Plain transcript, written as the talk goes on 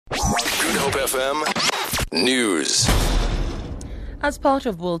FM News. As part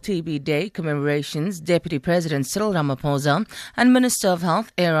of World TB Day commemorations, Deputy President Cyril Ramaphosa and Minister of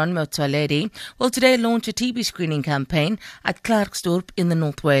Health Aaron Motsoaledi will today launch a TB screening campaign at Klerksdorp in the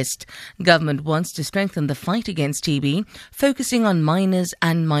northwest. Government wants to strengthen the fight against TB, focusing on miners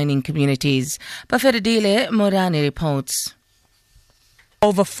and mining communities. Bafedile Morani reports.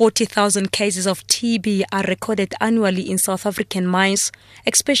 Over 40,000 cases of TB are recorded annually in South African mines,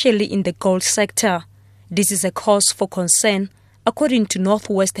 especially in the gold sector. This is a cause for concern, according to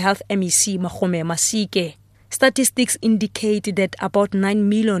Northwest Health MEC Mahome Masike. Statistics indicate that about 9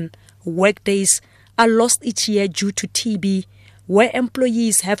 million workdays are lost each year due to TB, where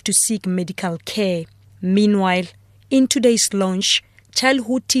employees have to seek medical care. Meanwhile, in today's launch,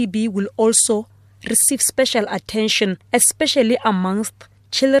 childhood TB will also receive special attention, especially amongst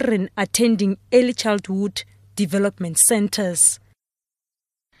children attending early childhood development centers.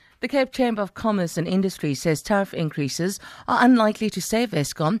 The Cape Chamber of Commerce and Industry says tariff increases are unlikely to save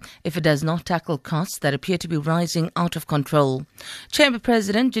Eskom if it does not tackle costs that appear to be rising out of control. Chamber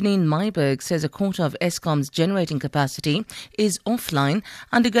President Janine Myburgh says a quarter of Eskom's generating capacity is offline,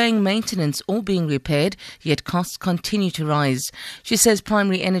 undergoing maintenance or being repaired, yet costs continue to rise. She says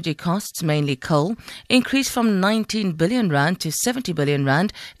primary energy costs, mainly coal, increased from 19 billion rand to 70 billion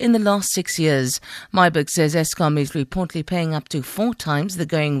rand in the last 6 years. Myburgh says Eskom is reportedly paying up to 4 times the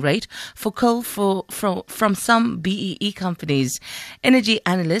going rate for coal from some BEE companies. Energy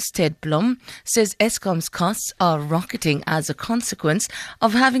analyst Ted Blom says Eskom's costs are rocketing as a consequence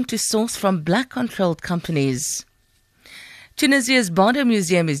of having to source from black-controlled companies. Tunisia's Bardo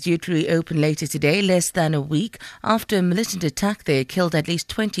Museum is due to reopen later today, less than a week after a militant attack there killed at least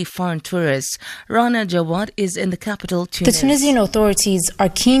 20 foreign tourists. Rana Jawad is in the capital, Tunis. The Tunisian authorities are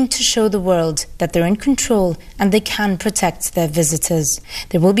keen to show the world that they're in control and they can protect their visitors.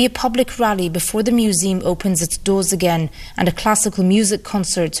 There will be a public rally before the museum opens its doors again, and a classical music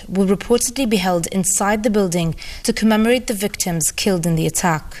concert will reportedly be held inside the building to commemorate the victims killed in the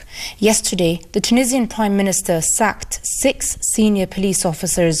attack. Yesterday, the Tunisian Prime Minister sacked 6 senior police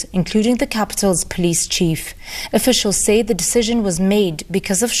officers, including the capital's police chief. Officials say the decision was made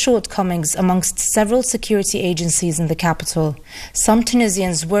because of shortcomings amongst several security agencies in the capital. Some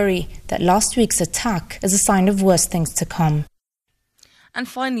Tunisians worry that last week's attack is a sign of worse things to come. And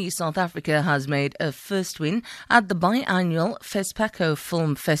finally, South Africa has made a first win at the biannual FESPACO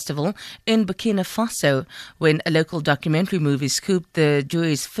Film Festival in Burkina Faso, when a local documentary movie scooped the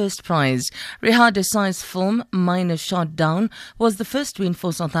jury's first prize. Rihad Desai's film, Miner Shot Down, was the first win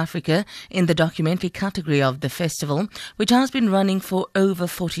for South Africa in the documentary category of the festival, which has been running for over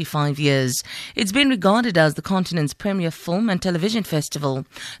 45 years. It's been regarded as the continent's premier film and television festival.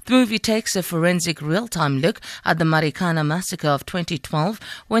 The movie takes a forensic real-time look at the Marikana massacre of 2012,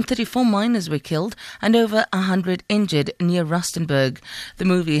 when 34 miners were killed and over 100 injured near Rustenburg. The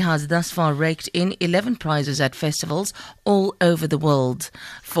movie has thus far raked in 11 prizes at festivals all over the world.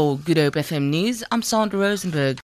 For Good Hope FM News, I'm Sandra Rosenberg.